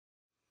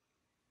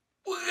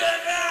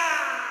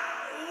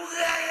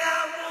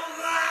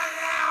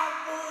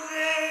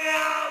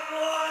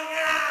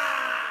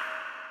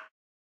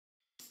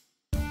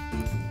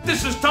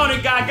This is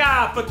Tony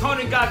Gaga for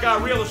Tony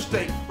Gaga Real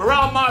Estate, where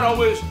our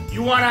motto is,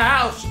 you want a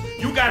house,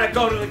 you gotta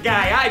go to the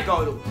guy I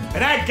go to.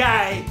 And that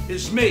guy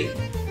is me.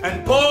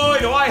 And boy,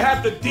 do I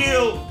have the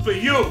deal for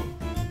you.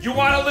 You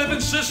wanna live in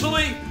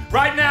Sicily?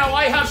 Right now,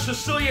 I have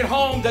Sicilian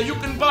homes that you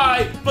can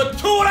buy for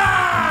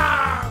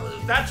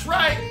 $2. That's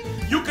right.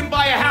 You can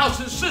buy a house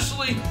in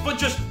Sicily for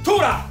just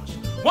 $2.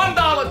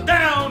 $1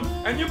 down,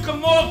 and you can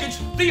mortgage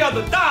the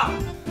other dollar.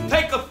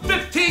 Take a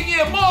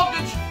 15-year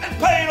mortgage and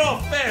pay it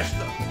off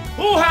faster.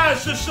 Who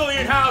has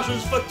Sicilian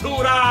houses for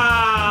 $2?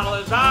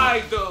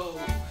 I do.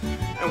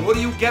 And what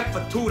do you get for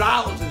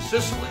 $2 in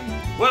Sicily?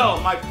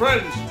 Well, my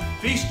friends,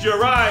 feast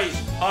your eyes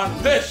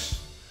on this.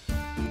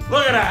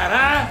 Look at that,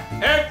 huh?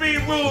 Every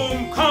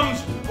room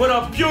comes with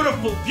a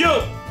beautiful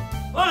view.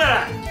 Look at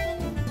that.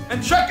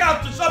 And check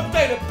out this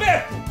updated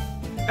bathroom.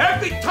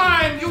 Every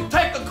time you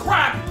take a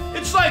crap,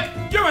 it's like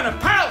you're in a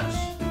palace.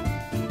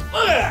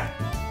 Look at that.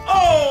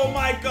 Oh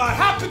my God,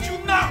 how could you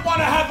not want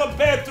to have a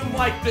bathroom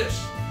like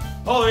this?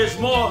 Oh, there's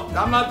more.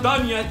 I'm not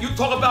done yet. You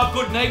talk about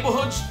good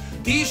neighborhoods.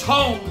 These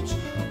homes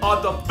are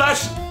the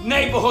best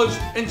neighborhoods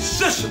in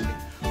Sicily.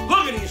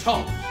 Look at these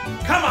homes.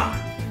 Come on.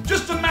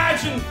 Just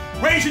imagine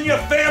raising your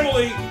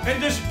family in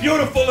this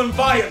beautiful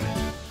environment.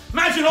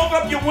 Imagine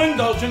opening up your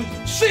windows and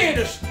seeing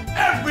this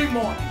every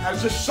morning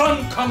as the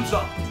sun comes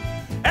up.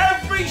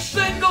 Every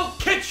single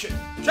kitchen,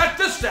 check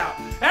this out,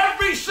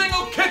 every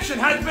single kitchen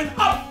has been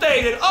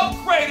updated,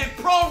 upgraded,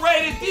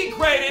 prorated,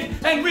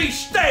 degraded, and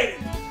restated.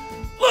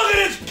 Look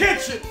at this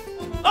kitchen.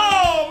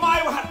 Oh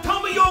my,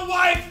 tell me your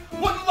wife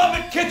wouldn't love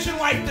a kitchen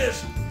like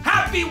this.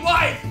 Happy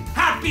wife,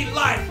 happy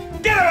life.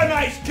 Get her a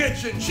nice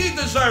kitchen, she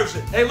deserves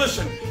it. Hey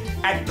listen,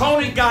 at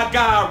Tony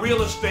Gaga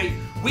Real Estate,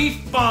 we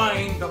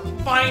find the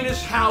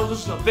finest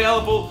houses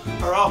available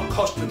for our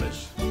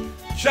customers.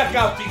 Check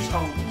out these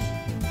homes.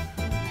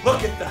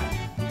 Look at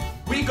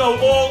that. We go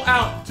all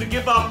out to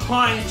give our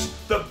clients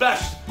the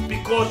best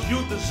because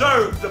you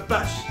deserve the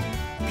best.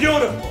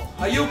 Beautiful.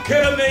 Are you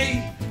kidding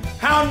me?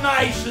 How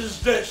nice is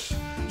this?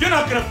 You're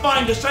not going to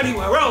find this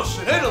anywhere else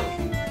in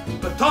Italy.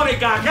 But Tony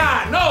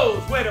Gaga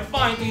knows where to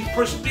find these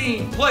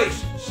pristine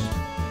places.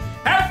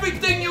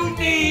 Everything you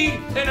need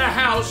in a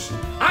house,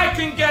 I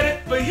can get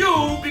it for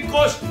you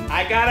because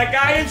I got a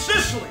guy in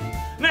Sicily.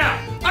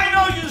 Now, I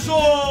know you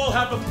all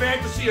have a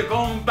fantasy of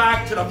going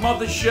back to the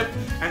mothership,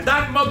 and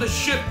that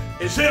mothership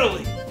is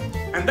Italy.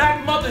 And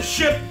that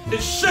mothership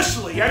is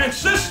Sicily. And in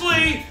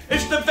Sicily,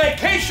 it's the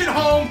vacation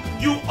home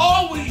you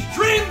always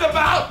dreamed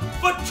about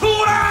for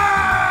 $2.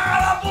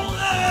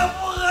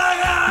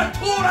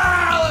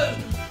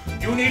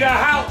 $2. You need a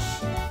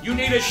house. You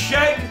need a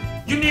shed.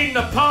 You need an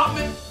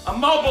apartment, a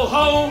mobile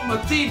home, a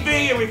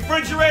TV, a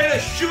refrigerator,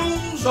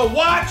 shoes, a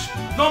watch.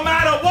 No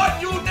matter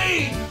what you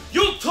need,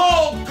 you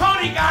told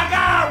Tony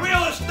Gaga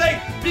Real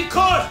Estate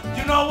because,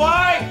 you know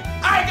why?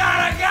 I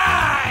got a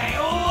guy.